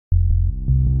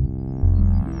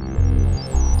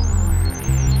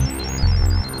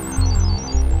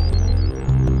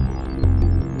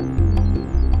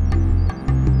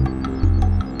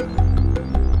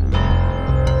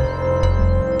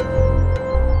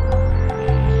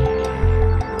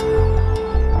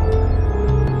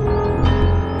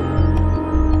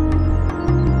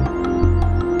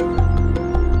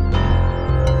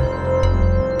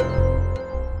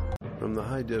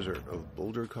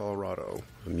Colorado,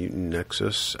 a mutant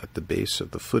nexus at the base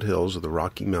of the foothills of the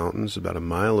Rocky Mountains, about a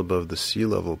mile above the sea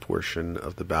level portion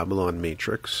of the Babylon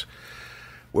Matrix,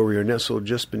 where we are nestled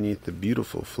just beneath the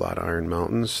beautiful Flatiron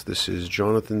Mountains. This is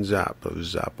Jonathan Zapp of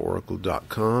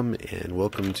ZappOracle.com, and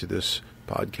welcome to this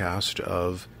podcast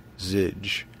of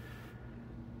Zij,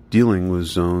 dealing with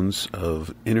zones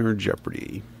of inner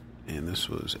jeopardy. And this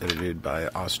was edited by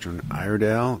Austin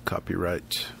Iredale,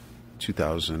 copyright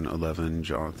 2011,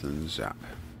 Jonathan Zapp.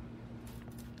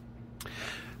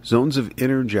 Zones of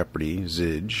inner jeopardy,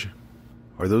 Zij,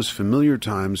 are those familiar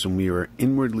times when we are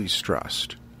inwardly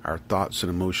stressed, our thoughts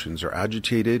and emotions are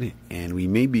agitated, and we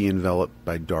may be enveloped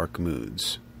by dark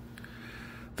moods.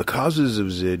 The causes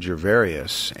of Zij are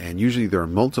various, and usually there are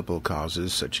multiple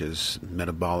causes such as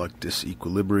metabolic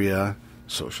disequilibria,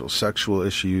 social sexual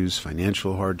issues,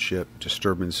 financial hardship,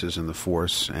 disturbances in the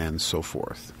force, and so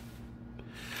forth.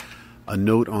 A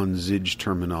note on Zij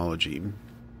terminology.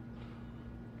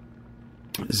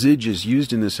 Zij is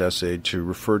used in this essay to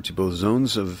refer to both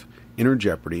zones of inner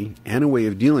jeopardy and a way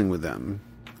of dealing with them.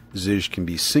 Zij can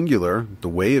be singular, the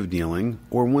way of dealing,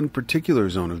 or one particular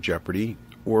zone of jeopardy,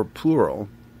 or plural,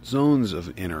 zones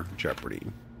of inner jeopardy.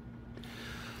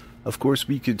 Of course,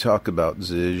 we could talk about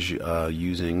Zij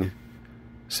using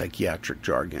psychiatric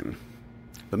jargon,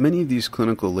 but many of these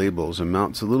clinical labels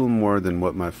amount to little more than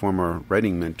what my former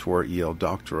writing mentor, E.L.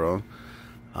 Doctorow,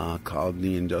 called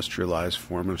the industrialized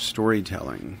form of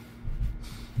storytelling.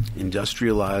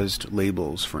 Industrialized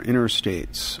labels for inner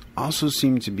states also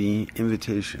seem to be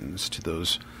invitations to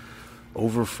those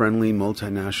over-friendly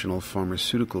multinational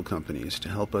pharmaceutical companies to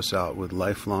help us out with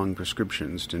lifelong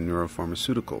prescriptions to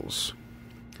neuropharmaceuticals.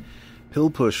 Pill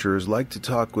pushers like to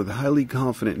talk with highly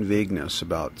confident vagueness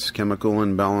about chemical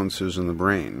imbalances in the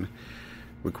brain,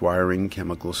 requiring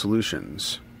chemical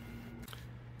solutions.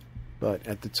 But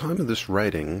at the time of this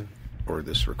writing, or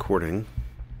this recording,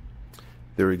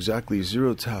 there are exactly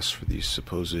 0 tests for these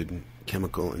supposed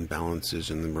chemical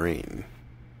imbalances in the brain.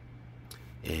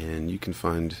 And you can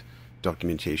find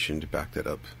documentation to back that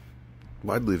up,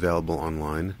 widely available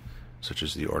online, such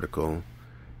as the article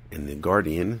in The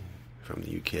Guardian from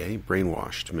the UK,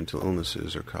 Brainwashed Mental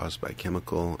Illnesses are caused by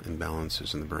chemical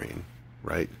imbalances in the brain.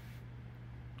 Right?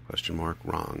 Question mark.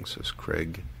 Wrong, says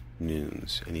Craig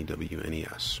Newnes,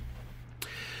 N-E-W-N-E-S.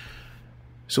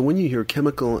 So when you hear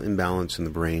chemical imbalance in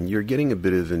the brain, you're getting a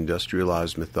bit of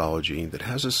industrialized mythology that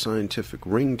has a scientific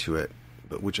ring to it,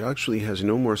 but which actually has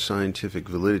no more scientific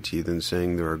validity than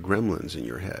saying there are gremlins in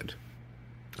your head.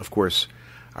 Of course,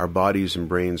 our bodies and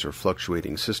brains are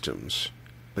fluctuating systems,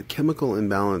 but chemical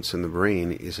imbalance in the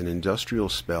brain is an industrial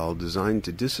spell designed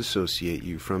to disassociate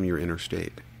you from your inner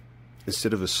state.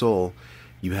 Instead of a soul,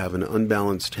 you have an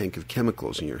unbalanced tank of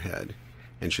chemicals in your head,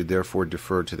 and should therefore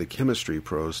defer to the chemistry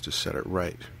pros to set it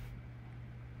right.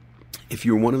 If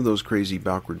you're one of those crazy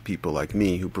backward people like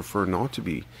me who prefer not to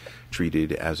be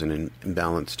treated as an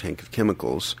imbalanced tank of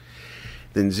chemicals,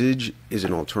 then Zij is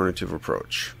an alternative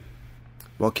approach.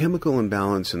 While chemical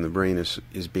imbalance in the brain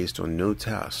is based on no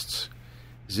tests,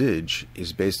 Zij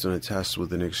is based on a test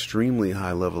with an extremely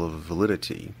high level of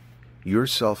validity, your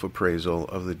self-appraisal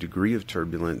of the degree of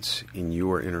turbulence in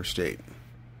your inner state.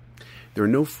 There are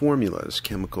no formulas,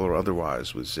 chemical or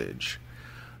otherwise, with Zij.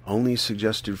 Only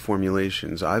suggested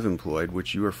formulations I've employed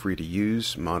which you are free to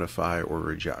use, modify, or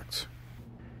reject.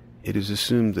 It is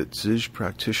assumed that Zij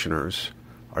practitioners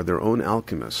are their own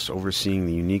alchemists overseeing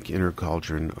the unique inner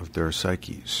cauldron of their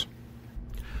psyches.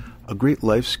 A great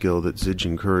life skill that Zij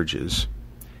encourages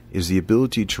is the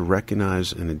ability to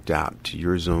recognize and adapt to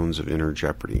your zones of inner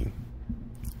jeopardy.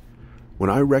 When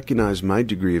I recognize my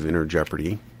degree of inner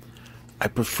jeopardy, I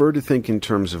prefer to think in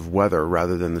terms of weather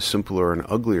rather than the simpler and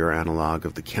uglier analog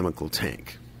of the chemical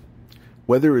tank.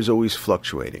 Weather is always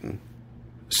fluctuating.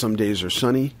 Some days are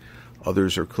sunny,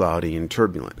 others are cloudy and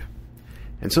turbulent.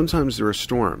 And sometimes there are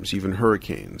storms, even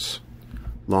hurricanes.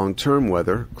 Long-term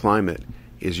weather, climate,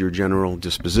 is your general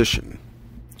disposition.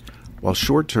 While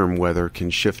short-term weather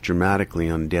can shift dramatically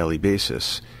on a daily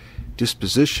basis,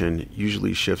 disposition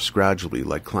usually shifts gradually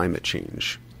like climate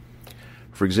change.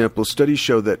 For example, studies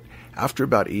show that after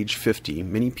about age 50,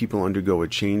 many people undergo a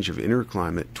change of inner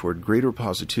climate toward greater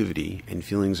positivity and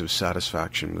feelings of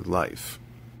satisfaction with life.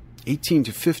 18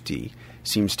 to 50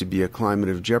 seems to be a climate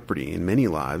of jeopardy in many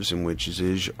lives in which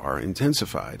Zij are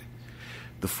intensified.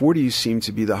 The 40s seem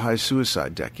to be the high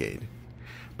suicide decade.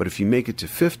 But if you make it to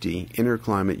 50, inner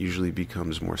climate usually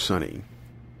becomes more sunny.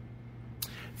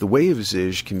 The way of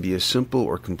Zij can be as simple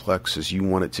or complex as you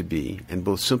want it to be, and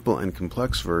both simple and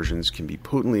complex versions can be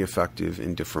potently effective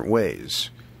in different ways.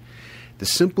 The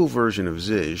simple version of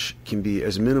Zij can be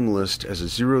as minimalist as a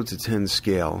 0 to 10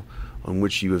 scale on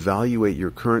which you evaluate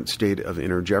your current state of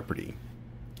inner jeopardy.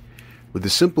 With the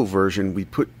simple version, we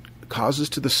put causes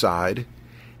to the side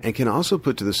and can also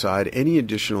put to the side any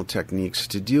additional techniques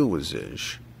to deal with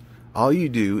Zij. All you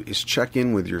do is check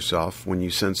in with yourself when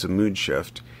you sense a mood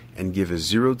shift and give a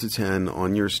 0 to 10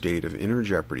 on your state of inner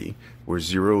jeopardy, where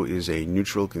 0 is a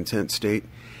neutral content state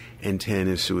and 10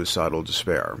 is suicidal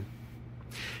despair.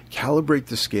 Calibrate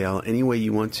the scale any way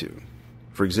you want to.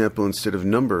 For example, instead of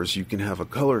numbers, you can have a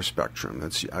color spectrum.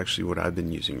 That's actually what I've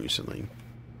been using recently.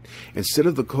 Instead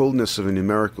of the coldness of a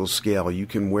numerical scale, you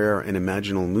can wear an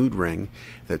imaginal mood ring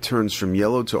that turns from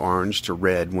yellow to orange to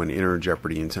red when inner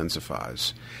jeopardy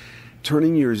intensifies.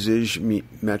 Turning your Zij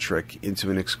metric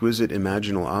into an exquisite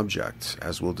imaginal object,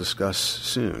 as we'll discuss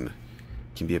soon,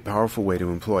 can be a powerful way to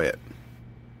employ it.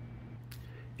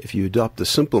 If you adopt the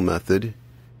simple method,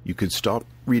 you could stop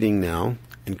reading now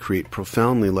and create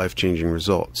profoundly life-changing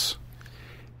results.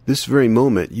 This very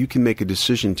moment, you can make a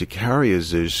decision to carry a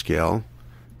Zij scale,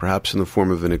 perhaps in the form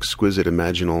of an exquisite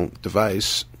imaginal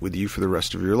device, with you for the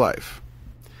rest of your life.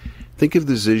 Think of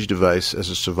the Zij device as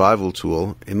a survival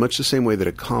tool in much the same way that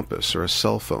a compass or a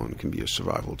cell phone can be a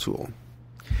survival tool.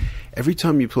 Every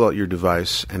time you pull out your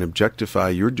device and objectify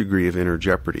your degree of inner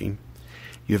jeopardy,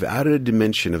 you have added a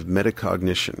dimension of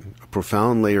metacognition, a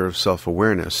profound layer of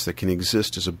self-awareness that can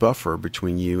exist as a buffer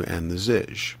between you and the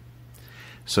Zij.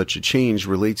 Such a change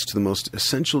relates to the most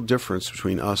essential difference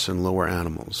between us and lower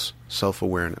animals,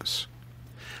 self-awareness.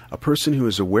 A person who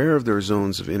is aware of their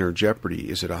zones of inner jeopardy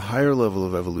is at a higher level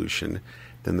of evolution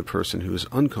than the person who is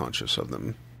unconscious of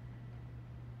them.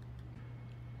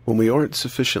 When we aren't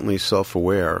sufficiently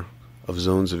self-aware of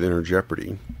zones of inner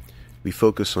jeopardy, we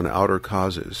focus on outer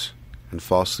causes and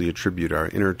falsely attribute our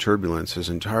inner turbulence as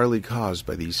entirely caused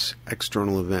by these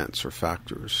external events or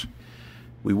factors.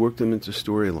 We work them into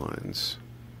storylines.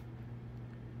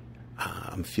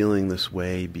 I'm feeling this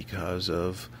way because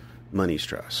of money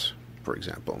stress, for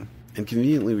example. And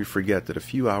conveniently we forget that a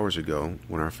few hours ago,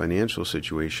 when our financial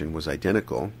situation was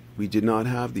identical, we did not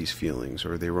have these feelings,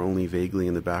 or they were only vaguely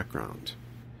in the background.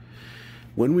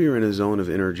 When we are in a zone of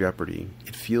inner jeopardy,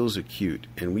 it feels acute,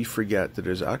 and we forget that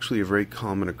it is actually a very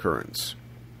common occurrence.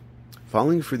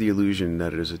 Falling for the illusion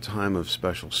that it is a time of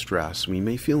special stress, we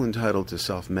may feel entitled to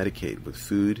self-medicate with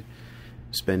food,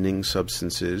 spending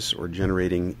substances, or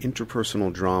generating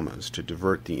interpersonal dramas to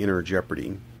divert the inner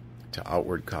jeopardy to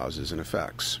outward causes and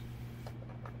effects.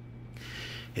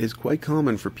 It is quite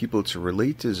common for people to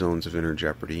relate to zones of inner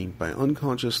jeopardy by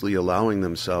unconsciously allowing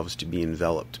themselves to be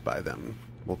enveloped by them.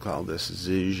 We'll call this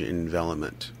Zij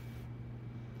envelopment.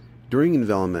 During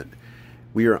envelopment,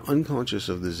 we are unconscious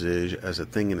of the Zij as a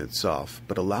thing in itself,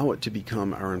 but allow it to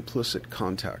become our implicit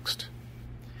context.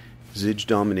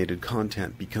 Zij-dominated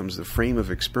content becomes the frame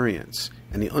of experience,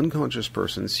 and the unconscious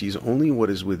person sees only what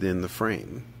is within the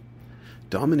frame.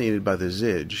 Dominated by the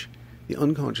Zij, the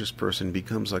unconscious person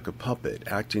becomes like a puppet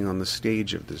acting on the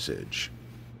stage of the Zij.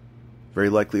 Very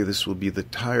likely this will be the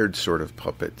tired sort of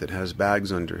puppet that has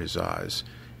bags under his eyes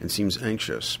and seems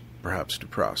anxious, perhaps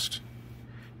depressed.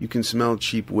 You can smell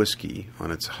cheap whiskey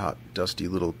on its hot, dusty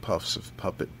little puffs of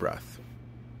puppet breath.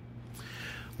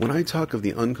 When I talk of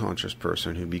the unconscious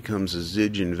person who becomes a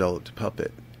Zij-enveloped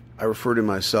puppet, I refer to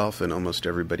myself and almost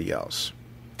everybody else.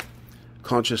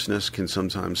 Consciousness can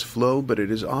sometimes flow, but it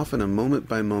is often a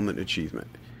moment-by-moment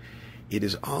achievement. It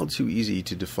is all too easy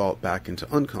to default back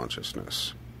into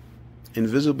unconsciousness.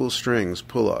 Invisible strings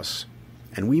pull us,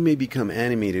 and we may become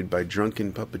animated by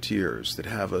drunken puppeteers that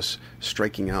have us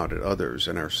striking out at others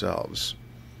and ourselves.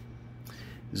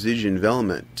 Zij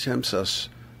envelopment tempts us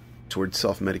toward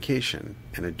self-medication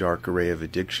and a dark array of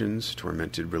addictions,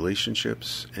 tormented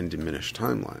relationships, and diminished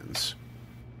timelines.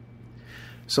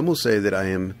 Some will say that I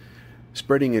am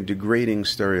spreading a degrading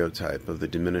stereotype of the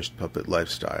diminished puppet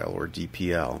lifestyle, or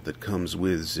DPL, that comes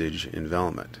with Zij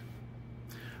envelopment.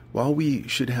 While we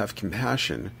should have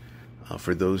compassion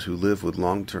for those who live with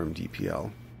long-term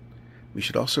DPL, we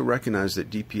should also recognize that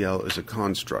DPL is a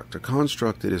construct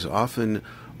that is often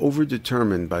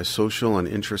overdetermined by social and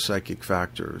intrapsychic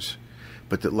factors,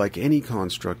 but that, like any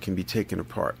construct, can be taken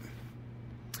apart.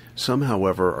 Some,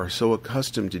 however, are so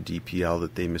accustomed to DPL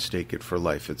that they mistake it for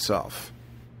life itself.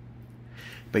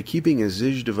 By keeping a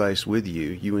Zij device with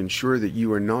you, you ensure that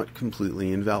you are not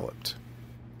completely enveloped.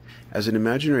 As an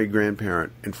imaginary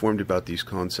grandparent informed about these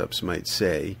concepts might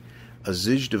say, a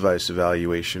Zij device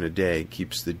evaluation a day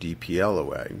keeps the DPL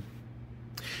away.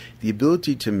 The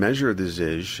ability to measure the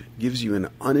Zij gives you an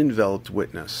unenveloped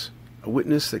witness, a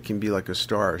witness that can be like a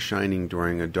star shining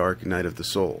during a dark night of the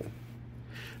soul.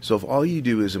 So if all you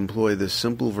do is employ this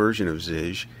simple version of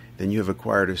Zij, then you have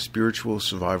acquired a spiritual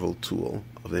survival tool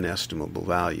of inestimable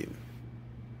value.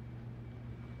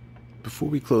 Before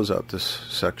we close out this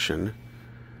section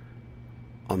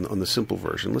on the simple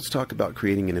version, let's talk about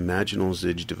creating an imaginal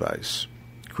Zidge device.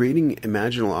 Creating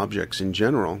imaginal objects in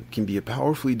general can be a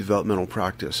powerfully developmental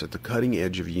practice at the cutting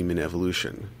edge of human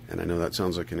evolution. And I know that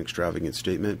sounds like an extravagant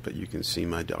statement, but you can see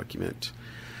my document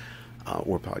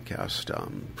or podcast,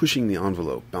 Pushing the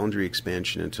Envelope, Boundary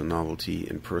Expansion into Novelty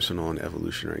in Personal and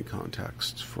Evolutionary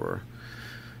Contexts, for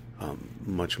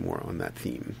much more on that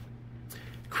theme.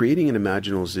 Creating an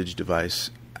imaginal Zidge device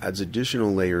adds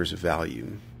additional layers of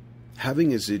value.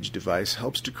 Having a Zidge device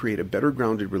helps to create a better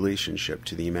grounded relationship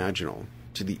to the imaginal.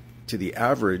 To the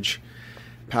average,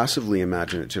 passively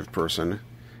imaginative person,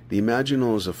 the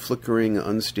imaginal is a flickering,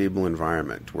 unstable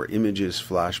environment where images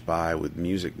flash by with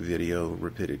music video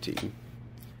rapidity.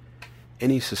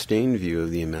 Any sustained view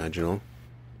of the imaginal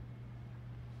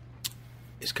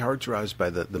is characterized by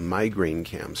the migraine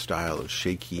cam style of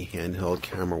shaky handheld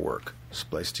camera work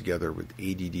spliced together with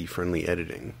ADD-friendly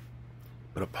editing.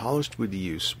 But a polished with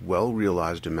use,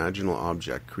 well-realized imaginal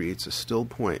object creates a still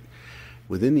point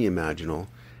within the imaginal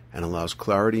and allows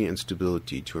clarity and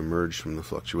stability to emerge from the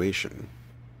fluctuation.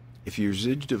 If your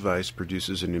Zidge device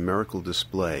produces a numerical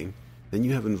display, then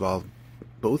you have involved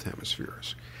both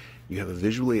hemispheres. You have a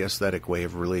visually aesthetic way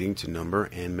of relating to number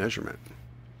and measurement.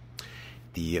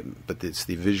 But it's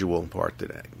the visual part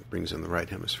that brings in the right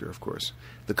hemisphere, of course.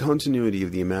 The continuity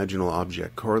of the imaginal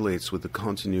object correlates with the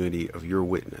continuity of your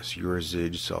witness, your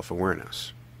Zidge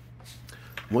self-awareness.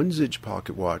 One Zidge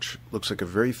pocket watch looks like a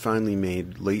very finely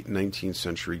made late 19th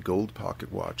century gold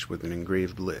pocket watch with an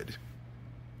engraved lid.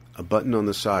 A button on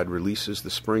the side releases the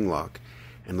spring lock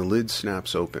and the lid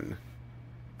snaps open.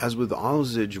 As with all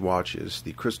Zidge watches,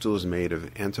 the crystal is made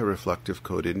of anti-reflective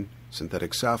coated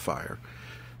synthetic sapphire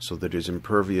so that it is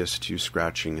impervious to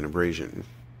scratching and abrasion.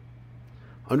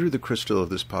 Under the crystal of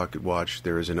this pocket watch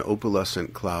there is an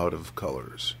opalescent cloud of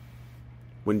colors.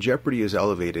 When jeopardy is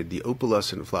elevated, the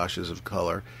opalescent flashes of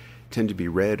color tend to be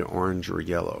red, orange, or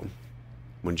yellow.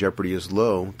 When jeopardy is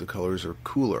low, the colors are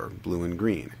cooler, blue and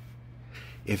green.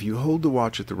 If you hold the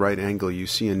watch at the right angle, you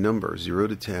see a number, 0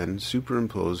 to 10,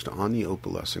 superimposed on the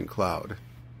opalescent cloud.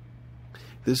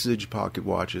 This Zidge pocket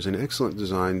watch is an excellent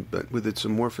design, but with its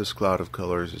amorphous cloud of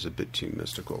colors is a bit too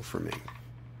mystical for me.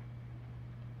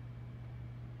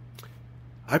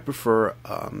 I prefer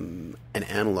an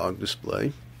analog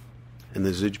display, and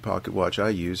the Zidge pocket watch I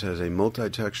use has a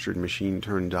multi-textured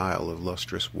machine-turned dial of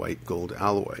lustrous white gold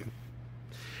alloy.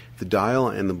 The dial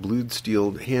and the blued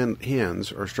steel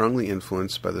hands are strongly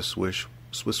influenced by the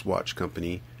Swiss watch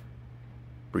company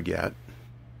Breguet,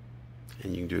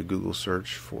 and you can do a Google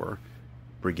search for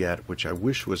Breguet, which I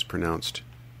wish was pronounced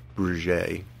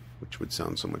Breguet, which would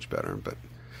sound so much better, but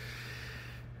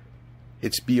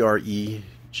it's Breguet.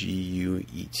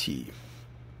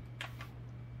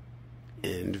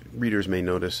 And readers may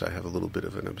notice I have a little bit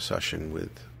of an obsession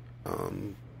with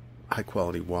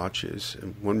high-quality watches.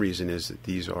 And one reason is that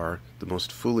these are the most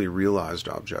fully realized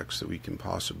objects that we can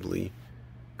possibly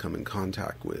come in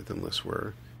contact with, unless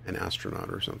we're an astronaut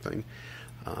or something,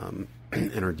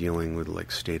 and are dealing with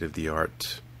like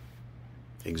state-of-the-art,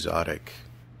 exotic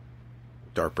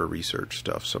DARPA research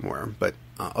stuff somewhere. But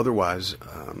otherwise,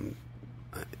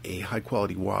 a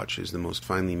high-quality watch is the most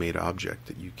finely made object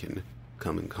that you can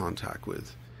come in contact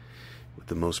with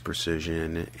the most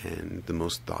precision and the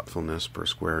most thoughtfulness per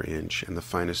square inch and the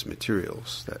finest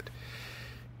materials that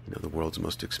the world's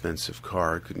most expensive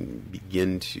car couldn't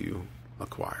begin to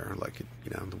acquire. Like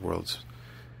the world's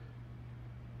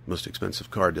most expensive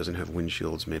car doesn't have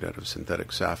windshields made out of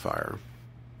synthetic sapphire,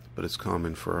 but it's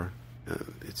common for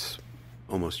it's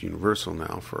almost universal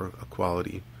now for a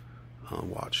quality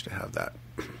watch to have that.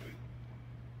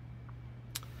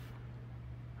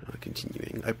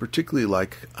 Continuing, I particularly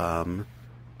like the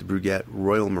Breguet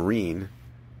Royal Marine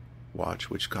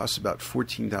watch, which costs about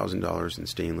 $14,000 in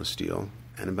stainless steel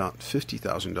and about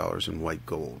 $50,000 in white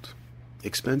gold.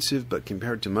 Expensive, but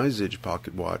compared to my Zidge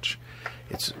pocket watch,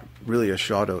 it's really a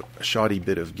shoddy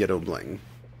bit of ghetto bling.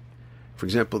 For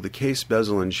example, the case,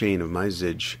 bezel, and chain of my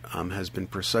Zidge has been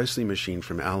precisely machined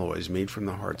from alloys made from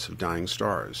the hearts of dying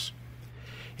stars.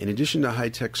 In addition to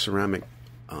high-tech ceramic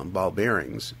ball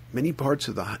bearings, many parts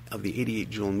of the 88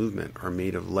 joule movement are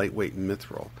made of lightweight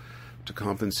mithril to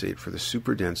compensate for the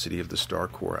superdensity of the star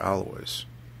core alloys.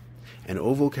 An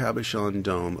oval cabochon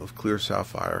dome of clear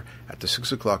sapphire at the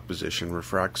 6 o'clock position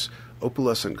refracts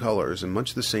opalescent colors in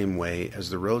much the same way as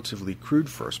the relatively crude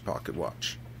first pocket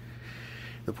watch.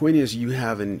 The point is, you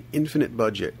have an infinite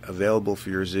budget available for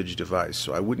your Zidge device,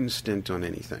 so I wouldn't stint on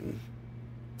anything.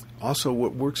 Also,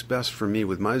 what works best for me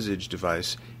with my Zidge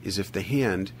device is if the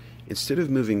hand, instead of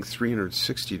moving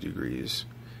 360 degrees,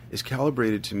 is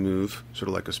calibrated to move, sort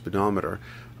of like a speedometer,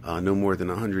 no more than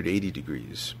 180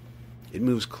 degrees. It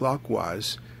moves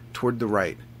clockwise toward the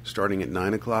right, starting at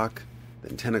 9 o'clock,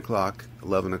 then 10 o'clock,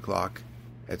 11 o'clock,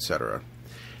 etc.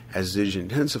 As Zij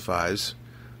intensifies,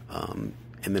 and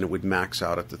then it would max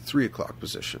out at the 3 o'clock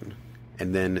position.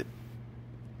 And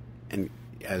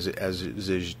as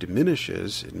Zij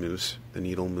diminishes, the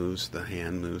needle moves, the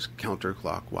hand moves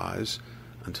counterclockwise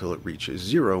until it reaches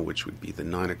 0, which would be the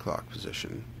 9 o'clock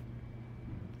position.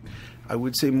 I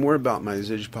would say more about my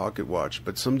Zij pocket watch,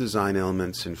 but some design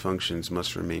elements and functions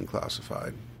must remain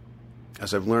classified.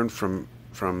 As I've learned from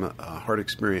hard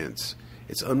experience,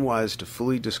 it's unwise to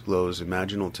fully disclose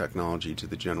imaginal technology to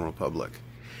the general public.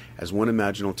 As one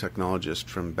imaginal technologist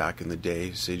from back in the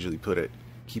day sagely put it,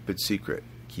 keep it secret,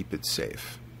 keep it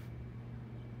safe.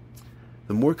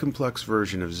 The more complex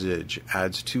version of Zij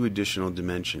adds 2 additional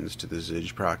dimensions to the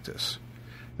Zij practice.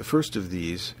 The first of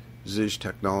these, Zij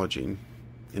technology,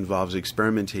 involves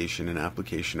experimentation and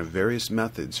application of various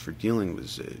methods for dealing with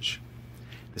Zij.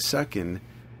 The second,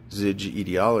 Zij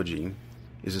etiology,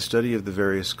 is a study of the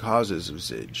various causes of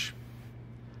Zij.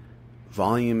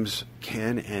 Volumes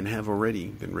can and have already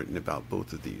been written about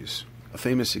both of these. A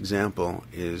famous example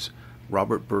is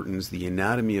Robert Burton's The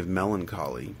Anatomy of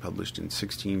Melancholy, published in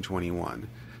 1621.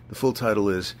 The full title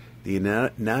is The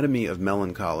Anatomy of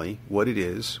Melancholy, What It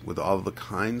Is, with All the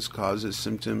Kinds, Causes,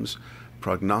 Symptoms,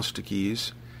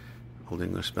 Prognostices, Old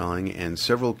English spelling, and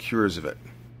Several Cures of It.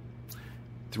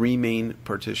 3 main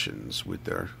partitions with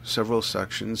their several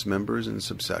sections, members, and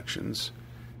subsections,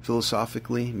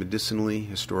 philosophically, medicinally,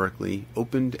 historically,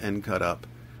 opened and cut up,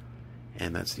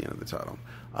 and that's the end of the title.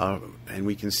 And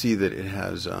we can see that it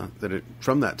has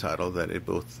from that title that it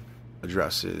both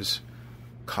addresses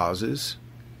causes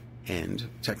and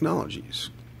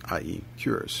technologies, i.e.,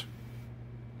 cures.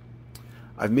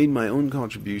 I've made my own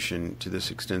contribution to this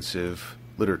extensive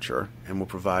literature and will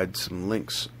provide some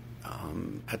links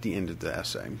at the end of the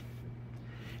essay.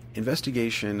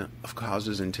 Investigation of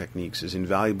causes and techniques is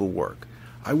invaluable work.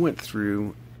 I went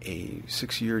through a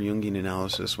 6-year Jungian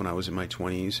analysis when I was in my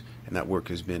 20s, and that work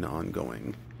has been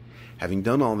ongoing. Having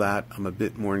done all that, I'm a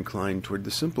bit more inclined toward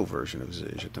the simple version of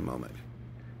Zij at the moment.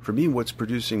 For me, what's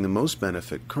producing the most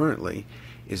benefit currently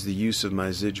is the use of my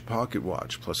Zij pocket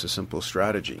watch plus a simple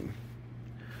strategy.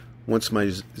 Once my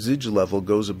Zij level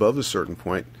goes above a certain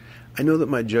point, I know that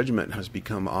my judgment has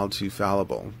become all too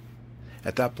fallible.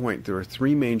 At that point, there are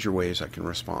 3 major ways I can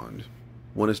respond.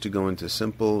 One is to go into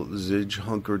simple Zij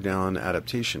hunker-down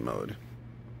adaptation mode.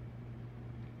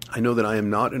 I know that I am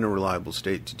not in a reliable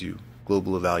state to do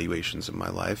global evaluations of my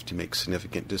life, to make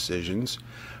significant decisions,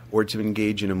 or to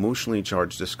engage in emotionally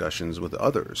charged discussions with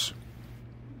others.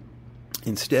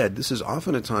 Instead, this is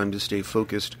often a time to stay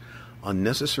focused on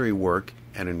necessary work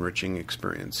and enriching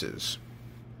experiences.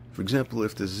 For example,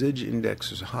 if the Zij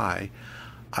index is high,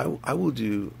 I will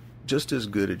do just as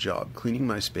good a job cleaning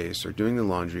my space or doing the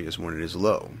laundry as when it is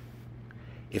low.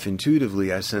 If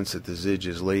intuitively I sense that the Zij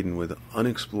is laden with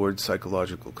unexplored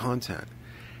psychological content,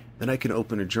 then I can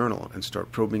open a journal and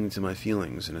start probing into my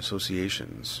feelings and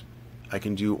associations. I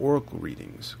can do oracle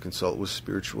readings, consult with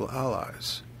spiritual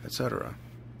allies, etc.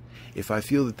 If I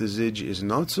feel that the Zij is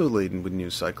not so laden with new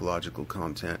psychological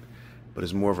content, but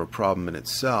is more of a problem in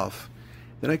itself,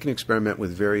 then I can experiment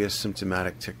with various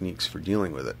symptomatic techniques for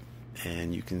dealing with it.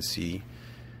 And you can see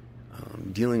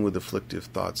Dealing with Afflictive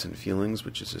Thoughts and Feelings,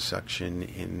 which is a section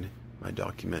in my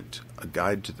document, A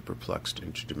Guide to the Perplexed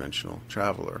Interdimensional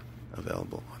Traveler,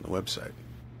 available on the website.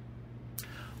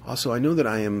 Also, I know that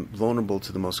I am vulnerable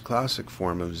to the most classic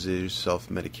form of Zij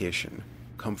self-medication,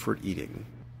 comfort eating.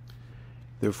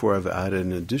 Therefore, I've added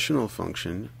an additional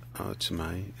function to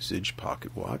my Zij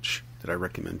pocket watch that I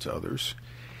recommend to others.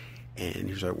 And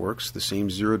here's how it works. The same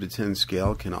 0 to 10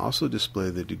 scale can also display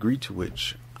the degree to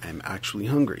which I am actually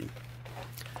hungry.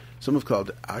 Some have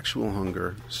called actual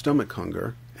hunger stomach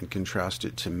hunger and contrast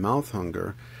it to mouth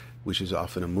hunger, which is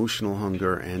often emotional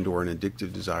hunger and or an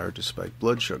addictive desire to spike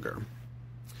blood sugar.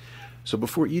 So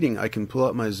before eating, I can pull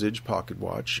out my Zij pocket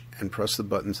watch and press the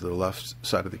button to the left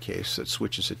side of the case that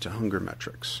switches it to hunger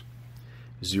metrics.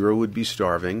 0 would be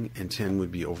starving and 10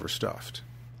 would be overstuffed.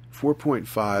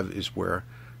 4.5 is where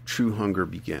true hunger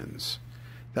begins.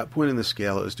 That point in the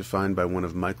scale is defined by one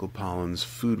of Michael Pollan's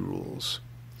food rules.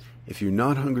 If you're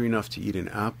not hungry enough to eat an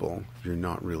apple, you're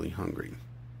not really hungry.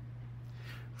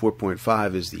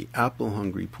 4.5 is the apple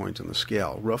hungry point on the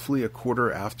scale, roughly a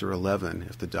quarter after 11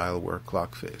 if the dial were a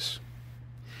clock face.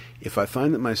 If I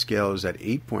find that my scale is at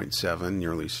 8.7,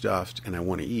 nearly stuffed, and I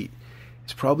want to eat,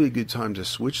 it's probably a good time to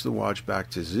switch the watch back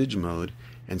to Zij mode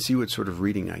and see what sort of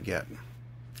reading I get.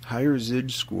 Higher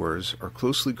Zidge scores are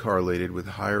closely correlated with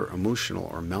higher emotional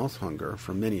or mouth hunger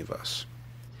for many of us.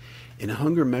 In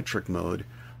hunger metric mode,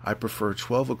 I prefer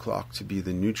 12 o'clock to be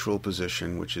the neutral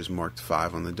position, which is marked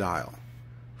 5 on the dial.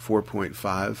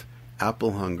 4.5,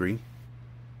 apple hungry,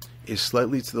 is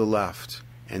slightly to the left,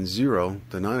 and 0,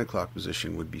 the 9 o'clock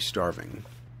position, would be starving.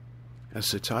 As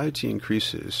satiety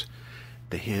increases,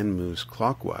 the hand moves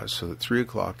clockwise so that 3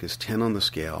 o'clock is 10 on the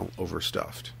scale,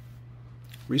 overstuffed.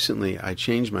 Recently, I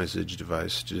changed my Zidge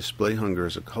device to display hunger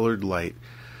as a colored light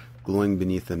glowing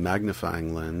beneath a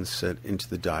magnifying lens set into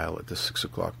the dial at the 6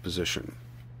 o'clock position.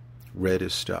 Red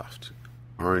is stuffed.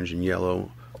 Orange and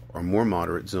yellow are more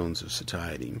moderate zones of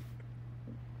satiety.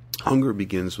 Hunger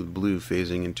begins with blue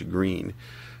phasing into green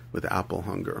with apple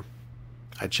hunger.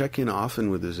 I check in often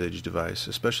with the Zidge device,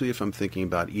 especially if I'm thinking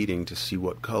about eating, to see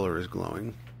what color is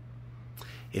glowing.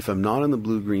 If I'm not in the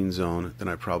blue-green zone, then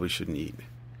I probably shouldn't eat.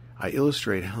 I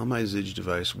illustrate how my Zidge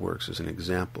device works as an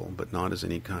example, but not as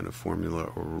any kind of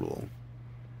formula or rule.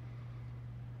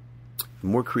 The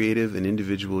more creative and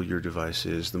individual your device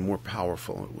is, the more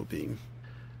powerful it will be.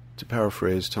 To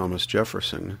paraphrase Thomas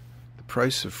Jefferson, the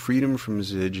price of freedom from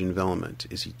Zidge envelopment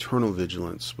is eternal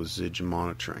vigilance with Zidge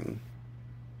monitoring.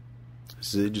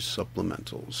 Zidge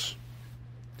supplementals.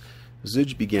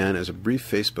 Zidge began as a brief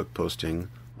Facebook posting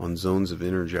on zones of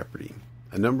inner jeopardy.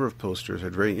 A number of posters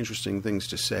had very interesting things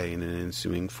to say in an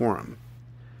ensuing forum.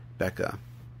 Becca,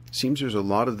 seems there's a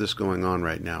lot of this going on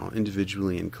right now,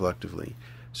 individually and collectively,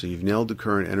 so you've nailed the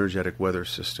current energetic weather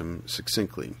system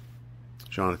succinctly.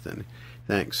 Jonathan,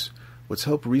 thanks. What's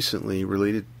helped recently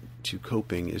related to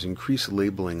coping is increased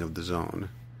labeling of the zone.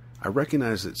 I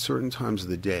recognize that certain times of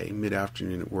the day,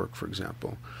 mid-afternoon at work for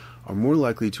example, are more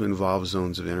likely to involve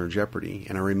zones of inner jeopardy,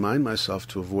 and I remind myself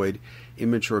to avoid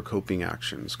immature coping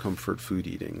actions, comfort food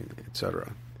eating,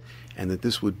 etc., and that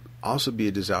this would also be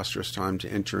a disastrous time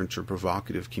to enter into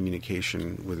provocative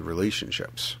communication with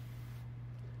relationships.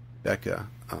 Becca,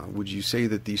 would you say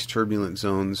that these turbulent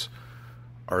zones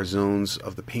are zones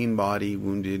of the pain body,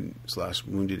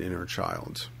 wounded/wounded inner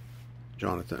child?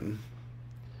 Jonathan.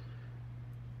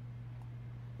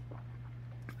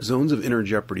 Zones of inner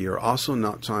jeopardy are also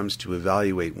not times to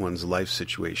evaluate one's life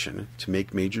situation, to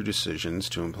make major decisions,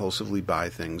 to impulsively buy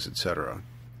things, etc.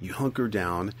 You hunker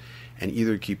down and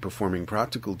either keep performing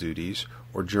practical duties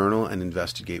or journal and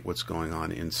investigate what's going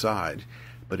on inside,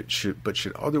 but should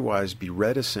otherwise be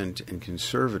reticent and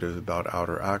conservative about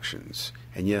outer actions.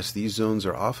 And yes, these zones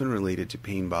are often related to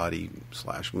pain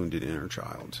body/wounded inner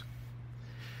child.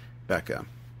 Becca.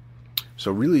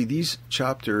 So really, these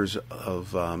chapters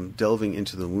of delving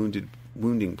into the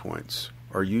wounding points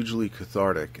are usually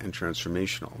cathartic and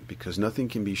transformational, because nothing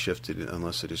can be shifted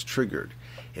unless it is triggered.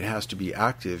 It has to be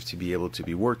active to be able to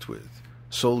be worked with.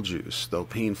 Soul juice, though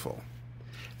painful.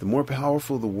 The more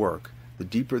powerful the work, the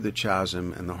deeper the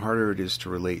chasm, and the harder it is to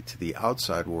relate to the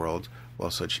outside world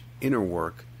while such inner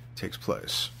work takes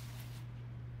place.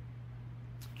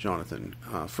 Jonathan,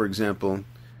 for example,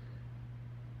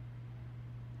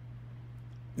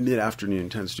 mid-afternoon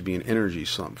tends to be an energy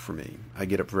slump for me. I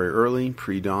get up very early,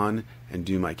 pre-dawn, and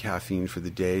do my caffeine for the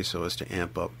day so as to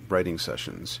amp up writing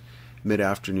sessions.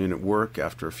 Mid-afternoon at work,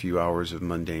 after a few hours of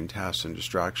mundane tasks and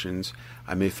distractions,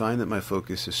 I may find that my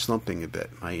focus is slumping a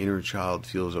bit. My inner child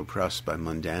feels oppressed by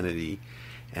mundanity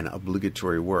and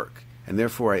obligatory work, and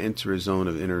therefore I enter a zone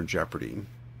of inner jeopardy.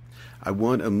 I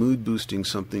want a mood-boosting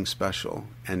something special,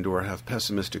 and/or have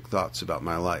pessimistic thoughts about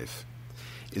my life.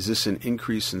 Is this an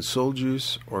increase in soul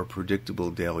juice or a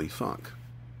predictable daily funk?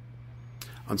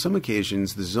 On some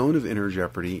occasions, the zone of inner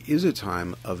jeopardy is a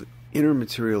time of inner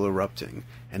material erupting,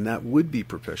 and that would be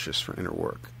propitious for inner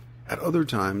work. At other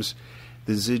times,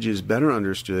 the Zidge is better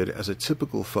understood as a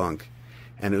typical funk,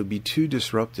 and it would be too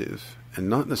disruptive, and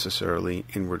not necessarily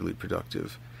inwardly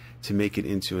productive, to make it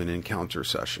into an encounter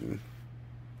session.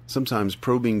 Sometimes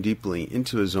probing deeply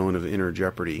into a zone of inner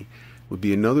jeopardy would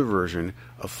be another version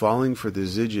of falling for the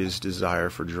Zidge's desire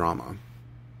for drama.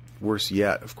 Worse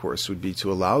yet, of course, would be to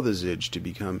allow the Zidge to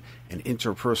become an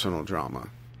interpersonal drama.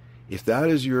 If that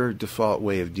is your default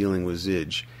way of dealing with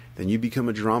Zidge, then you become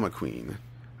a drama queen,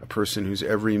 a person whose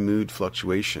every mood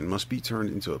fluctuation must be turned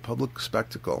into a public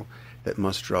spectacle that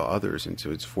must draw others into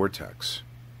its vortex.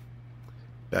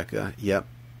 Becca, yep,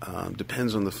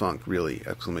 depends on the funk, really, !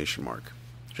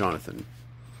 Jonathan.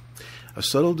 A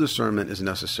subtle discernment is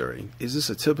necessary. Is this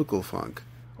a typical funk,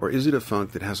 or is it a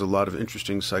funk that has a lot of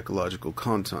interesting psychological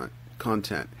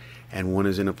content, and one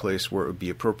is in a place where it would be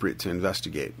appropriate to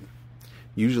investigate?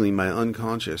 Usually my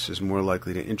unconscious is more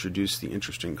likely to introduce the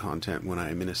interesting content when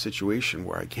I am in a situation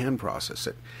where I can process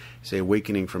it, say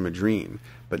awakening from a dream,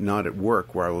 but not at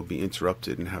work where I will be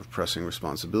interrupted and have pressing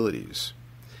responsibilities.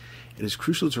 It is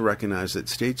crucial to recognize that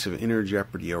states of inner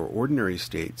jeopardy are ordinary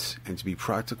states and to be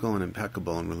practical and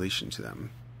impeccable in relation to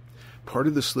them. Part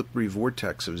of the slippery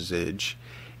vortex of Zij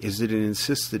is that it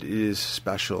insists that it is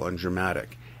special and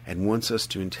dramatic and wants us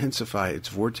to intensify its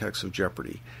vortex of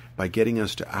jeopardy by getting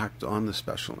us to act on the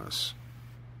specialness.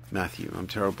 Matthew, I'm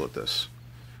terrible at this.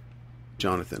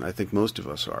 Jonathan, I think most of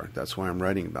us are. That's why I'm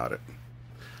writing about it.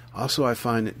 Also, I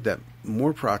find that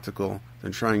more practical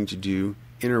than trying to do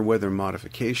inner weather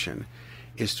modification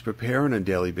is to prepare on a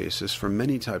daily basis for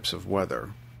many types of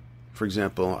weather. For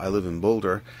example, I live in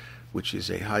Boulder, which is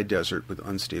a high desert with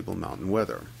unstable mountain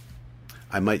weather.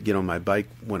 I might get on my bike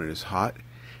when it is hot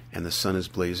and the sun is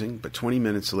blazing, but 20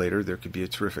 minutes later there could be a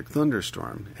terrific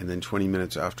thunderstorm, and then 20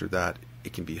 minutes after that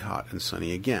it can be hot and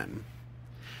sunny again.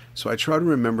 So I try to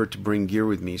remember to bring gear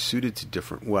with me suited to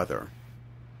different weather.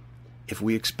 If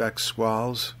we expect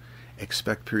squalls,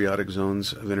 expect periodic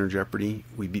zones of inner jeopardy,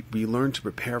 we learn to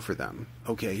prepare for them.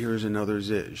 Okay, here's another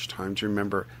Zij. Time to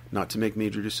remember not to make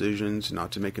major decisions,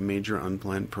 not to make a major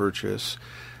unplanned purchase,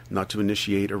 not to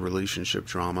initiate a relationship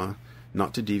drama,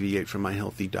 not to deviate from my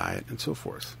healthy diet, and so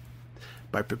forth.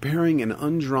 By preparing and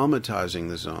undramatizing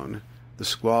the zone, the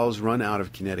squalls run out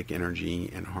of kinetic energy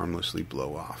and harmlessly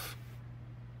blow off.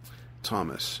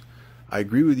 Thomas, I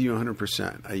agree with you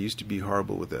 100%. I used to be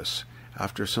horrible with this.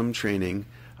 After some training,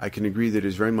 I can agree that it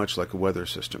is very much like a weather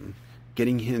system,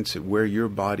 getting hints at where your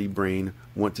body, brain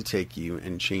want to take you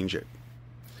and change it.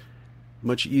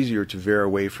 Much easier to veer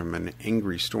away from an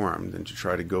angry storm than to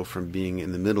try to go from being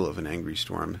in the middle of an angry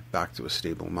storm back to a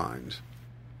stable mind.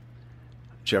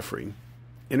 Jeffrey,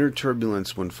 inner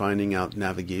turbulence when finding out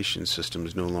navigation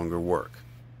systems no longer work.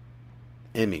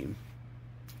 Emmy,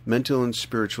 mental and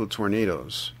spiritual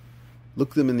tornadoes.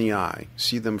 Look them in the eye,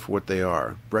 see them for what they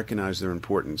are, recognize their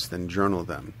importance, then journal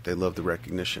them. They love the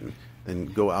recognition. Then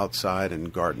go outside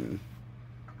and garden.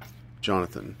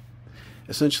 Jonathan,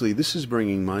 essentially, this is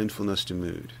bringing mindfulness to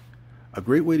mood. A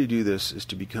great way to do this is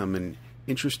to become an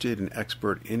interested and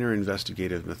expert inner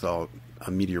investigative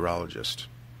meteorologist.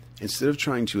 Instead of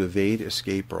trying to evade,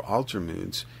 escape, or alter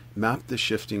moods, map the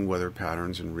shifting weather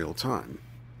patterns in real time.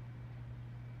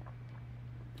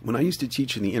 When I used to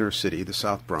teach in the inner city, the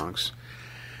South Bronx,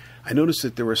 I noticed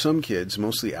that there were some kids,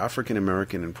 mostly African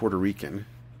American and Puerto Rican,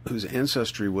 whose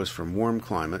ancestry was from warm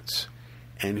climates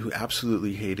and who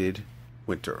absolutely hated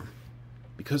winter.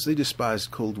 Because they despised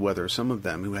cold weather, some of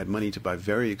them, who had money to buy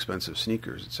very expensive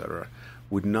sneakers, etc.,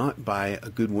 would not buy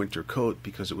a good winter coat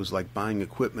because it was like buying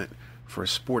equipment for a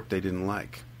sport they didn't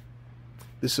like.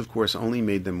 This, of course, only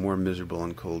made them more miserable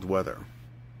in cold weather.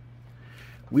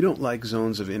 We don't like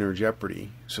zones of inner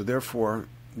jeopardy, so therefore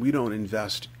we don't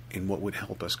invest in what would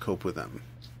help us cope with them.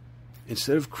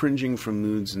 Instead of cringing from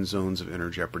moods and zones of inner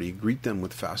jeopardy, greet them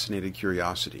with fascinated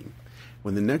curiosity.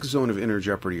 When the next zone of inner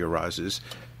jeopardy arises,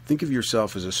 think of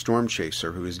yourself as a storm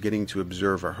chaser who is getting to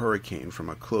observe a hurricane from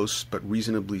a close but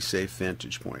reasonably safe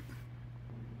vantage point.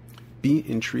 Be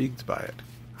intrigued by it.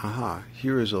 Aha,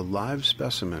 here is a live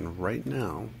specimen right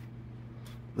now.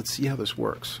 Let's see how this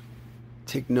works.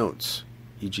 Take notes.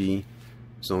 E.g.,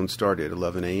 zone started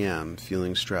 11 a.m.,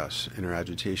 feeling stress, inner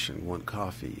agitation, want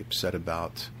coffee, upset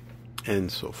about,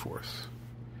 and so forth.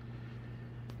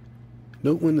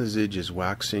 Note when the Zij is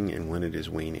waxing and when it is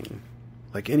waning.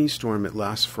 Like any storm, it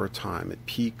lasts for a time. It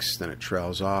peaks, then it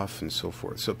trails off, and so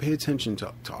forth. So pay attention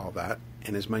to all that,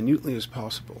 and as minutely as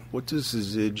possible. What does the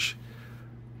Zij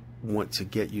want to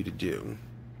get you to do?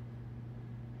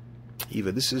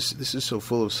 Eva, this is so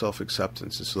full of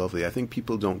self-acceptance. It's lovely. I think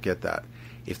people don't get that.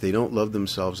 If they don't love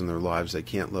themselves in their lives, they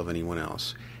can't love anyone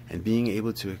else. And being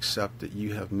able to accept that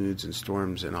you have moods and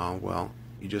storms and all, well,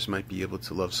 you just might be able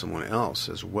to love someone else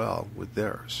as well with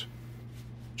theirs.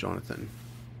 Jonathan,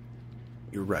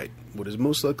 you're right. What is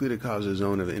most likely to cause a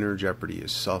zone of inner jeopardy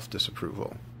is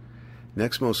self-disapproval.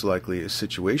 Next most likely is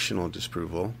situational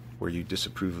disapproval, where you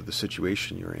disapprove of the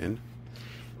situation you're in,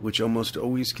 which almost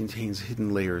always contains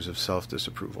hidden layers of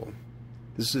self-disapproval.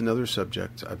 This is another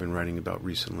subject I've been writing about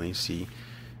recently. See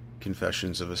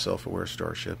Confessions of a Self-Aware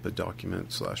Starship, a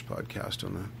document/podcast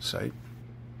on the site.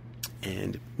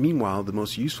 And meanwhile, the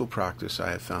most useful practice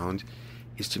I have found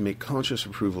is to make conscious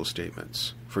approval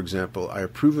statements. For example, I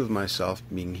approve of myself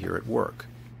being here at work.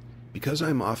 Because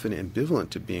I'm often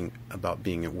ambivalent about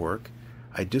being at work,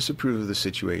 I disapprove of the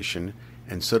situation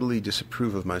and subtly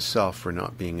disapprove of myself for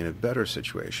not being in a better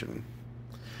situation.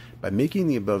 By making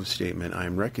the above statement, I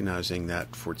am recognizing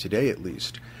that, for today at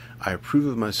least, I approve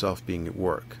of myself being at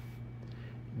work.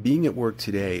 Being at work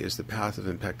today is the path of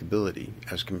impeccability,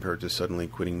 as compared to suddenly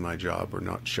quitting my job or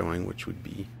not showing, which would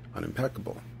be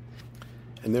unimpeccable.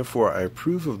 And therefore I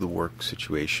approve of the work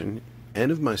situation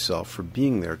and of myself for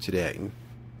being there today.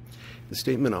 The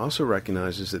statement also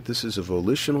recognizes that this is a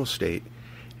volitional state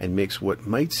and makes what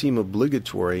might seem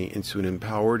obligatory into an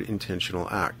empowered intentional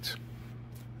act.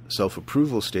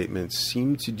 Self-approval statements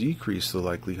seem to decrease the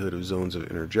likelihood of zones of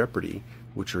inner jeopardy,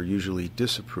 which are usually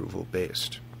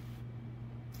disapproval-based.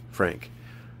 Frank,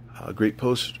 great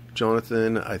post,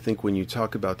 Jonathan. I think when you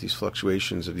talk about these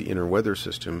fluctuations of the inner weather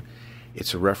system,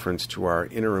 it's a reference to our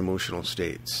inner emotional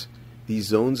states. These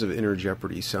zones of inner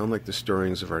jeopardy sound like the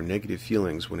stirrings of our negative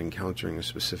feelings when encountering a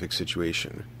specific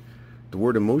situation. The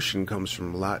word emotion comes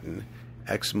from Latin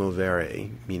ex movere,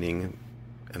 meaning,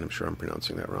 and I'm sure I'm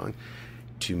pronouncing that wrong,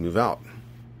 to move out.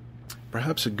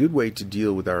 Perhaps a good way to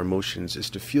deal with our emotions is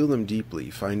to feel them deeply,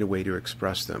 find a way to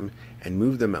express them, and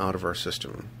move them out of our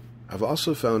system. I've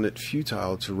also found it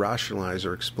futile to rationalize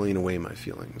or explain away my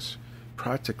feelings.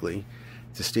 Practically,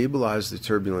 to stabilize the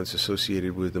turbulence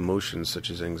associated with emotions such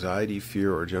as anxiety,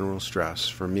 fear, or general stress,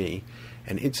 for me,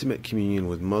 an intimate communion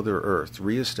with Mother Earth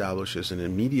reestablishes an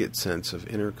immediate sense of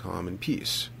inner calm and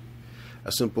peace.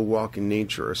 A simple walk in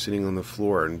nature, or sitting on the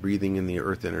floor and breathing in the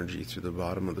earth energy through the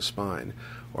bottom of the spine,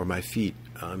 or my feet,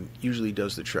 usually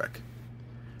does the trick.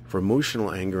 For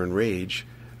emotional anger and rage,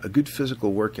 a good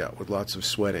physical workout with lots of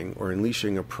sweating or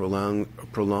unleashing a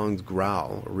prolonged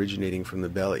growl originating from the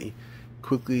belly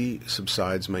quickly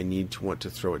subsides my need to want to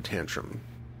throw a tantrum.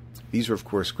 These are, of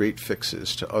course, great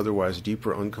fixes to otherwise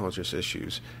deeper unconscious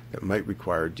issues that might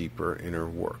require deeper inner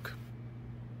work.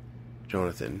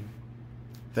 Jonathan,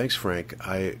 thanks, Frank.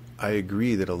 I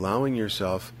agree that allowing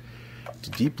yourself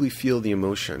to deeply feel the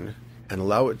emotion and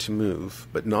allow it to move,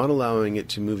 but not allowing it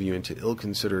to move you into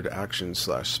ill-considered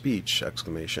action/speech,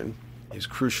 is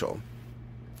crucial.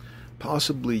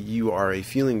 Possibly you are a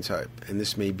feeling type, and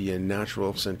this may be a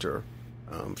natural center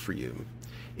for you.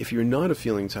 If you're not a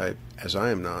feeling type, as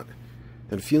I am not,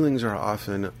 then feelings are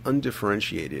often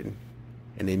undifferentiated,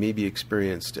 and they may be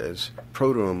experienced as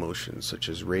proto-emotions such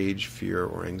as rage, fear,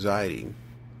 or anxiety.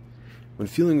 When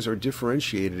feelings are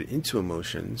differentiated into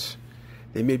emotions,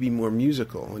 they may be more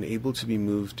musical and able to be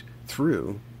moved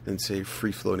through than, say,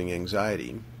 free-floating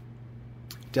anxiety.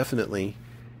 Definitely,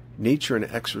 nature and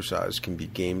exercise can be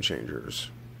game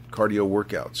changers. Cardio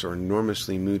workouts are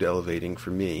enormously mood-elevating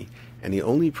for me, and the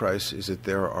only price is that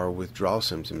there are withdrawal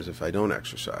symptoms if I don't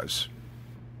exercise.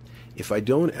 If I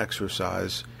don't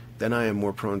exercise, then I am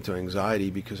more prone to anxiety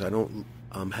because I don't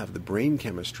have the brain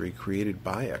chemistry created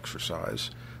by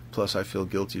exercise, plus I feel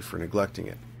guilty for neglecting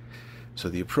it. So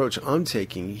the approach I'm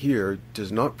taking here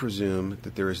does not presume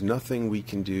that there is nothing we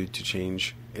can do to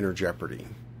change inner jeopardy.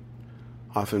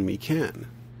 Often we can,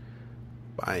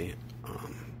 by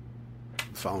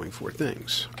following four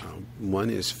things. One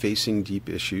is facing deep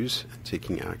issues and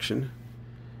taking action.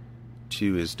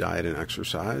 2 is diet and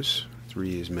exercise.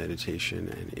 3 is meditation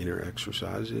and inner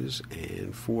exercises.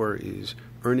 And 4 is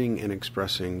earning and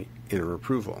expressing inner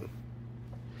approval.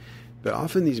 But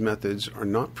often these methods are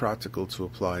not practical to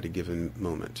apply at a given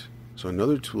moment. So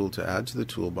another tool to add to the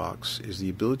toolbox is the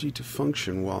ability to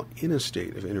function while in a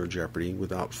state of inner jeopardy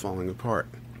without falling apart.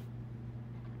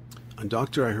 A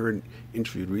doctor I heard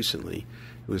interviewed recently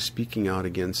who was speaking out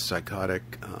against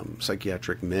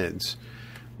psychiatric meds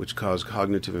which cause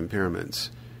cognitive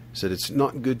impairments said it's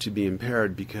not good to be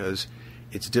impaired because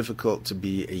it's difficult to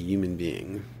be a human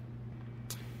being.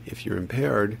 If you're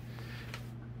impaired,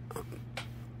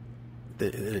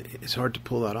 it's hard to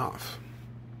pull that off.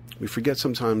 We forget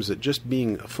sometimes that just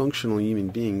being a functional human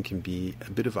being can be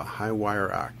a bit of a high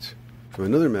wire act. From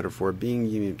another metaphor, being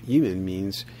human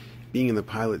means being in the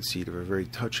pilot seat of a very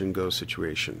touch and go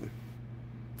situation.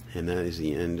 And that is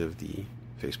the end of the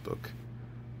Facebook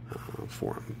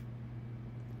forum.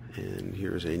 And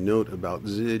here's a note about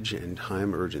Zidge and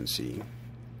time urgency.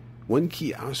 One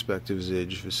key aspect of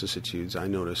Zidge vicissitudes I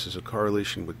notice is a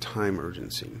correlation with time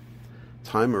urgency.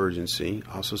 Time urgency,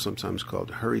 also sometimes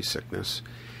called hurry sickness,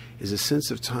 is a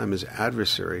sense of time as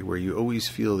adversary where you always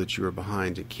feel that you are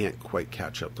behind and can't quite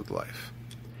catch up with life.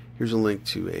 Here's a link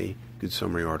to a good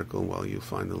summary article. Well, you'll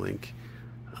find the link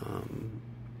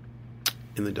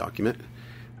in the document.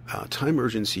 Time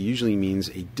urgency usually means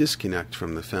a disconnect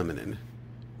from the feminine.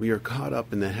 We are caught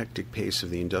up in the hectic pace of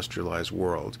the industrialized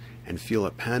world and feel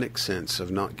a panic sense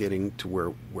of not getting to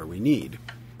where we need.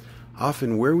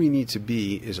 Often where we need to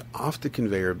be is off the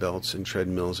conveyor belts and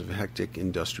treadmills of hectic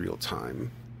industrial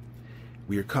time.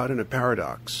 We are caught in a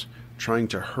paradox, trying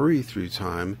to hurry through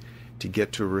time to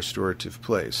get to a restorative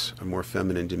place, a more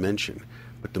feminine dimension,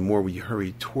 but the more we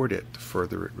hurry toward it, the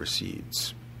further it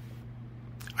recedes.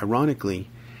 Ironically,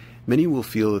 many will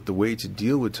feel that the way to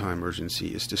deal with time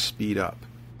urgency is to speed up.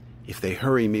 If they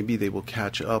hurry, maybe they will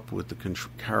catch up with the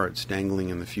carrots dangling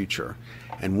in the future,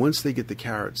 and once they get the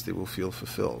carrots, they will feel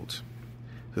fulfilled.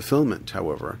 Fulfillment,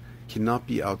 however, cannot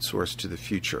be outsourced to the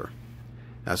future.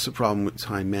 That's the problem with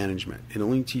time management. It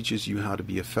only teaches you how to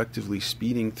be effectively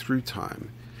speeding through time.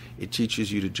 It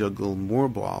teaches you to juggle more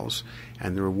balls,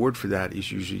 and the reward for that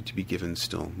is usually to be given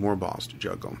still more balls to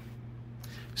juggle.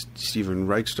 Steven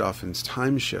Reichstofen's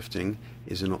time shifting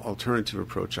is an alternative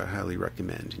approach I highly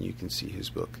recommend, and you can see his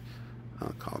book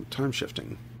called Time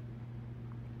Shifting.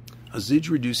 A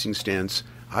Zij-reducing stance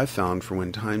I've found for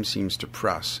when time seems to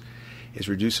press is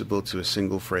reducible to a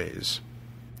single phrase: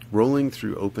 rolling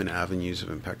through open avenues of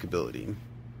impeccability.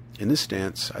 In this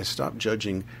stance, I stop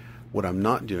judging what I'm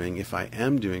not doing if I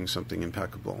am doing something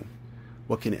impeccable.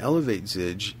 What can elevate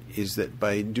Zij is that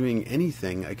by doing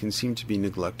anything, I can seem to be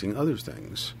neglecting other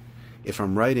things. If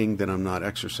I'm writing, then I'm not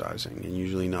exercising, and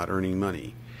usually not earning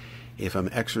money. If I'm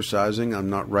exercising, I'm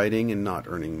not writing and not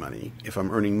earning money. If I'm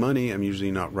earning money, I'm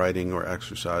usually not writing or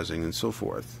exercising, and so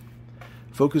forth.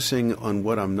 Focusing on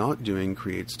what I'm not doing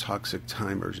creates toxic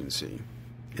time urgency.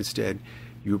 Instead,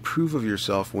 you approve of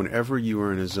yourself whenever you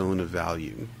are in a zone of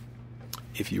value.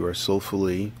 If you are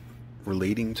soulfully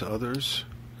relating to others,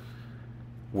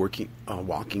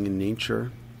 walking in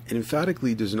nature, it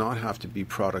emphatically does not have to be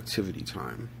productivity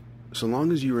time. So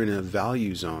long as you are in a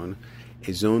value zone,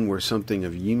 a zone where something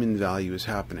of human value is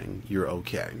happening, you're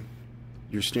okay.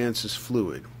 Your stance is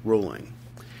fluid, rolling,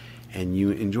 and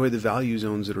you enjoy the value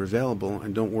zones that are available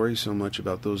and don't worry so much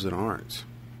about those that aren't.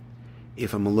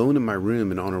 If I'm alone in my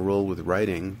room and on a roll with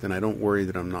writing, then I don't worry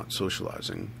that I'm not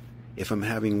socializing. If I'm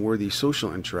having worthy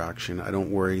social interaction, I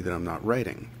don't worry that I'm not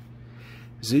writing.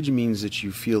 Zij means that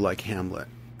you feel like Hamlet.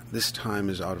 This time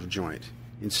is out of joint.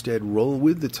 Instead, roll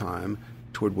with the time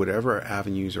toward whatever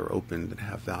avenues are open that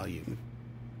have value.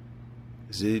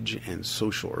 Zij and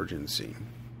social urgency.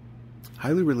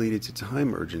 Highly related to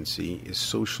time urgency is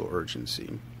social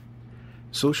urgency.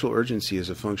 Social urgency is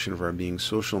a function of our being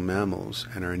social mammals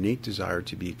and our innate desire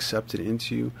to be accepted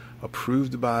into,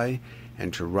 approved by,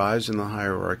 and to rise in the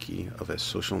hierarchy of a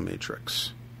social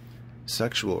matrix.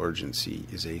 Sexual urgency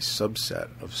is a subset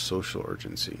of social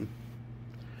urgency.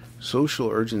 Social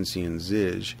urgency and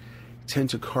Zij tend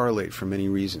to correlate for many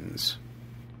reasons.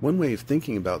 One way of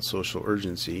thinking about social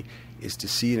urgency is to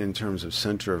see it in terms of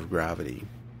center of gravity.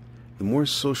 The more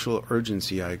social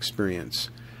urgency I experience,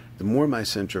 the more my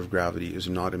center of gravity is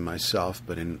not in myself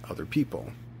but in other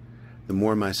people. The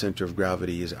more my center of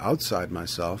gravity is outside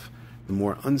myself, the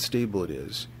more unstable it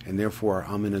is, and therefore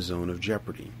I'm in a zone of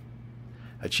jeopardy.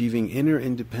 Achieving inner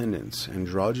independence,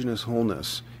 androgynous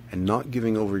wholeness, and not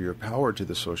giving over your power to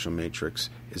the social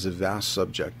matrix is a vast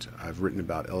subject I've written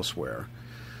about elsewhere,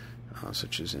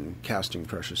 such as in Casting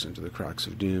Precious into the Cracks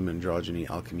of Doom, Androgyny,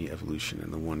 Alchemy, Evolution,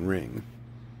 and the One Ring.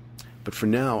 But for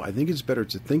now, I think it's better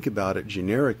to think about it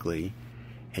generically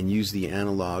and use the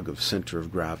analog of center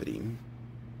of gravity.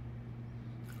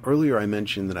 Earlier I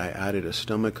mentioned that I added a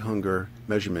stomach hunger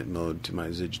measurement mode to my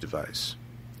Zij device.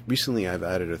 Recently I've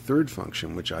added a third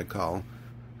function which I call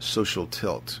social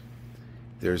tilt.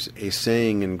 There's a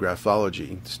saying in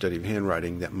graphology, the study of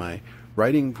handwriting, that my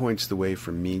writing points the way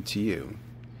from me to you.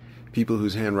 People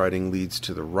whose handwriting leads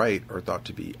to the right are thought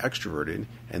to be extroverted,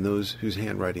 and those whose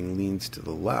handwriting leans to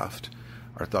the left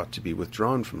are thought to be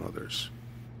withdrawn from others.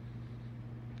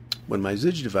 When my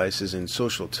Zij device is in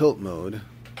social tilt mode,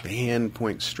 the hand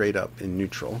points straight up in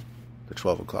neutral, the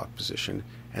 12 o'clock position,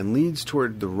 and leads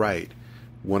toward the right,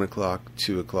 1 o'clock,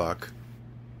 2 o'clock,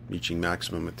 reaching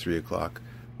maximum at 3 o'clock,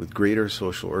 with greater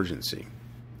social urgency.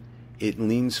 It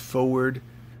leans forward,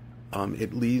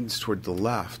 it leads toward the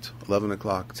left, 11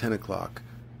 o'clock, 10 o'clock,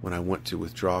 when I want to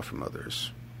withdraw from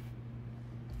others.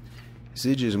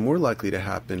 Zij is more likely to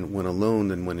happen when alone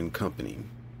than when in company.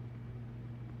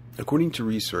 According to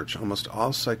research, almost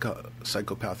all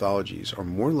psychopathologies are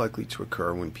more likely to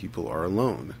occur when people are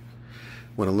alone.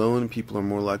 When alone, people are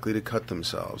more likely to cut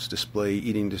themselves, display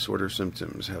eating disorder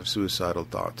symptoms, have suicidal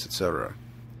thoughts, etc.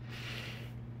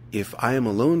 If I am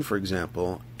alone, for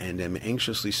example, and am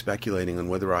anxiously speculating on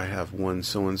whether I have won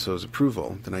so-and-so's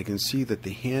approval, then I can see that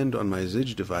the hand on my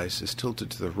Zij device is tilted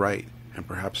to the right and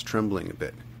perhaps trembling a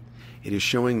bit. It is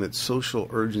showing that social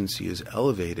urgency is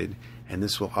elevated, and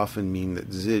this will often mean that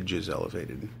Zij is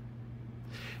elevated.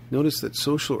 Notice that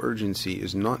social urgency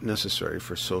is not necessary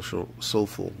for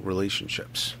soulful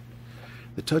relationships.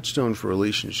 The touchstone for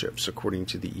relationships, according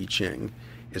to the I Ching,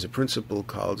 is a principle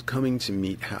called coming to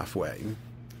meet halfway.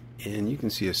 And you can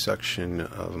see a section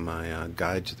of my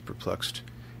Guide to the Perplexed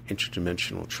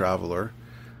Interdimensional Traveler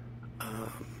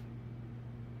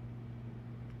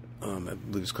I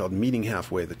believe it's called Meeting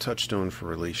Halfway, the Touchstone for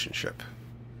Relationship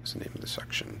is the name of the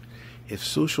section. If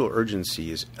social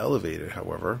urgency is elevated,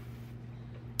 however,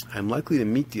 I'm likely to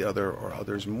meet the other or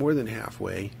others more than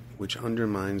halfway, which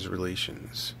undermines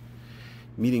relations.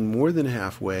 Meeting more than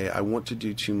halfway, I want to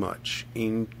do too much.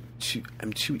 I'm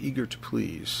too eager to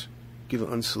please, give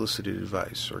unsolicited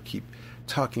advice, or keep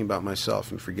talking about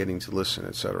myself and forgetting to listen,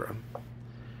 etc.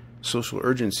 Social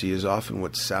urgency is often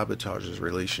what sabotages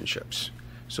relationships.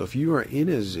 So if you are in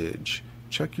a Zidge,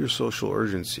 check your social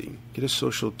urgency. Get a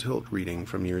social tilt reading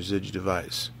from your Zidge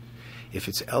device. If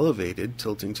it's elevated,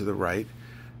 tilting to the right,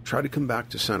 try to come back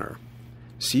to center.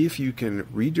 See if you can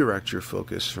redirect your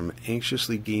focus from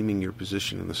anxiously gaming your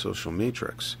position in the social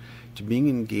matrix to being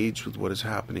engaged with what is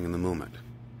happening in the moment.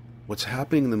 What's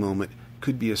happening in the moment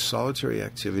could be a solitary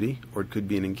activity, or it could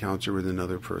be an encounter with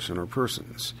another person or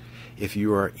persons. If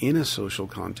you are in a social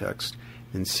context,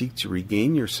 then seek to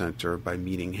regain your center by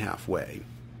meeting halfway,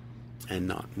 and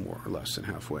not more or less than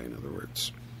halfway, in other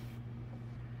words.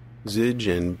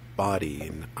 Zidge and body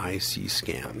and IC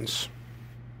scans.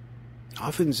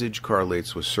 Often Zidge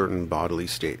correlates with certain bodily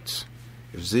states.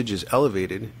 If Zidge is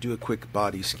elevated, do a quick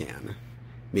body scan.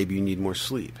 Maybe you need more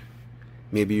sleep.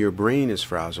 Maybe your brain is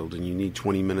frazzled and you need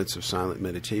 20 minutes of silent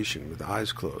meditation with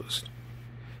eyes closed.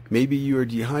 Maybe you are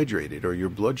dehydrated or your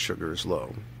blood sugar is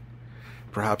low.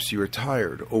 Perhaps you are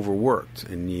tired, overworked,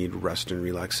 and need rest and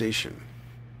relaxation.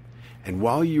 And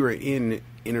while you are in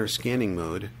inner scanning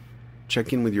mode,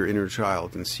 check in with your inner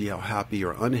child and see how happy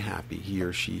or unhappy he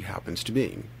or she happens to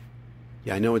be.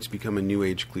 Yeah, I know it's become a new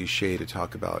age cliche to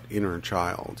talk about inner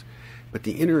child, but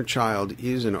the inner child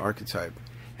is an archetype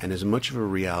and as much of a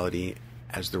reality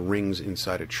as the rings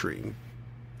inside a tree.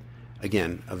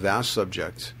 Again, a vast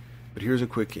subject, but here's a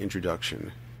quick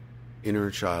introduction.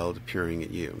 Inner child appearing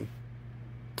at you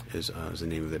is the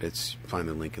name of it. Find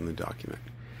the link in the document.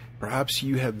 Perhaps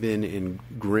you have been in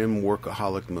grim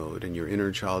workaholic mode and your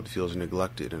inner child feels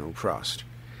neglected and oppressed.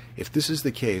 If this is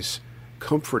the case,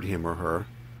 comfort him or her.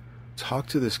 Talk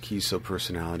to this key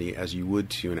subpersonality as you would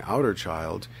to an outer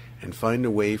child and find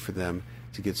a way for them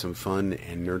to get some fun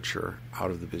and nurture out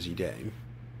of the busy day.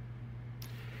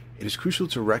 It is crucial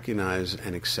to recognize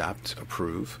and accept,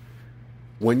 approve,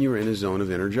 when you're in a zone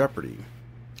of inner jeopardy.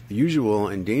 The usual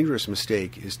and dangerous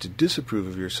mistake is to disapprove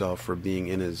of yourself for being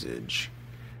in a Zidge.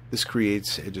 This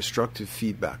creates a destructive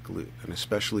feedback loop, an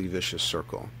especially vicious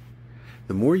circle.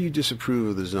 The more you disapprove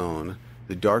of the zone,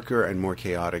 the darker and more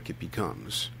chaotic it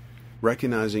becomes.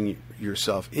 Recognizing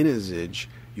yourself in a Zidge,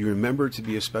 you remember to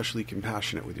be especially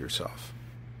compassionate with yourself.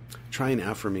 Try an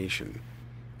affirmation.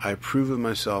 I approve of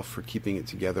myself for keeping it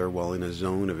together while in a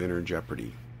zone of inner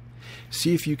jeopardy.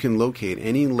 See if you can locate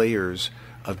any layers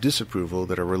of disapproval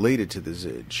that are related to the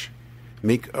Zidge.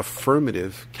 Make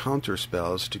affirmative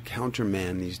counterspells to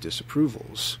countermand these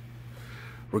disapprovals.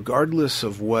 Regardless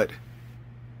of what,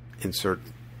 insert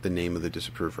the name of the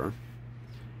disapprover,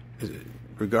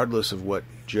 regardless of what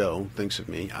Joe thinks of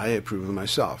me, I approve of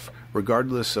myself.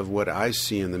 Regardless of what I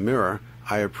see in the mirror,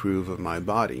 I approve of my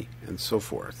body, and so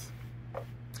forth.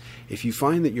 If you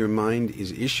find that your mind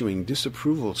is issuing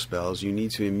disapproval spells, you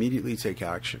need to immediately take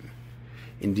action.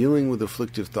 In dealing with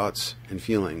afflictive thoughts and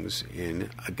feelings in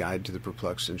A Guide to the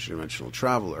Perplexed Interdimensional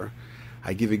Traveler,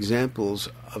 I give examples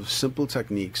of simple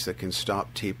techniques that can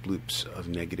stop tape loops of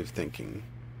negative thinking.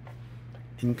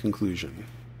 In conclusion,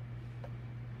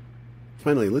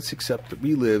 finally, let's accept that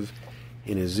we live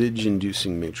in a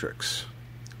Zidge-inducing matrix.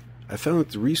 I found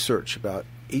that the research about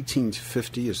 18 to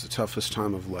 50 as the toughest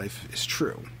time of life is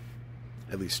true.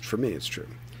 At least for me, it's true.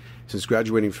 Since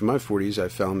graduating from my 40s,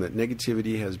 I've found that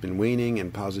negativity has been waning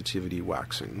and positivity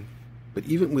waxing. But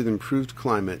even with improved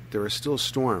climate, there are still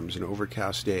storms and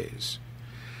overcast days.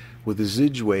 With the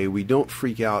Zidge way, we don't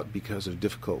freak out because of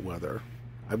difficult weather.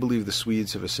 I believe the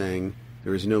Swedes have a saying,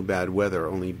 there is no bad weather,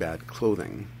 only bad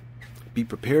clothing. Be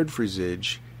prepared for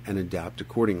Zidge and adapt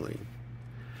accordingly.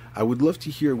 I would love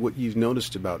to hear what you've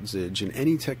noticed about Zidge and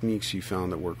any techniques you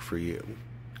found that work for you.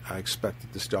 I expect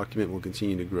that this document will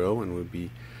continue to grow and would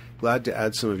be glad to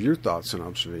add some of your thoughts and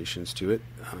observations to it.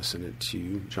 Send it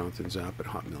to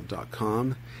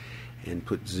jonathanzapp@hotmail.com and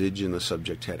put Zidge in the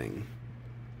subject heading.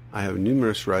 I have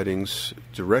numerous writings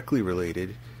directly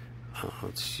related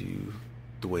to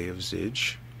the way of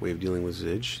Zidge, way of dealing with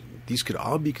Zidge. These could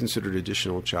all be considered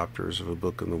additional chapters of a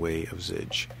book on the way of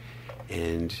Zidge.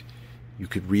 And you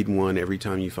could read one every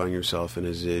time you find yourself in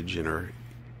a Zidge and are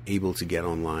able to get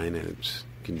online, and it's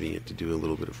convenient to do a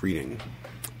little bit of reading.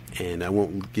 And I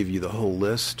won't give you the whole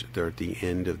list. They're at the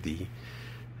end of the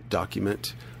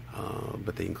document.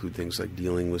 But they include things like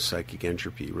dealing with psychic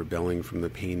entropy, rebelling from the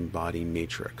pain-body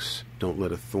matrix. Don't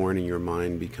let a thorn in your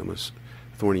mind become a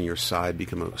thorn in your side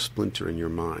become a splinter in your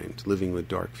mind. Living with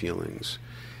dark feelings,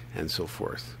 and so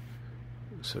forth.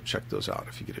 So check those out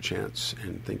if you get a chance.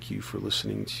 And thank you for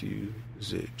listening to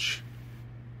Zidge,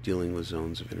 Dealing with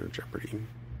Zones of Inner Jeopardy.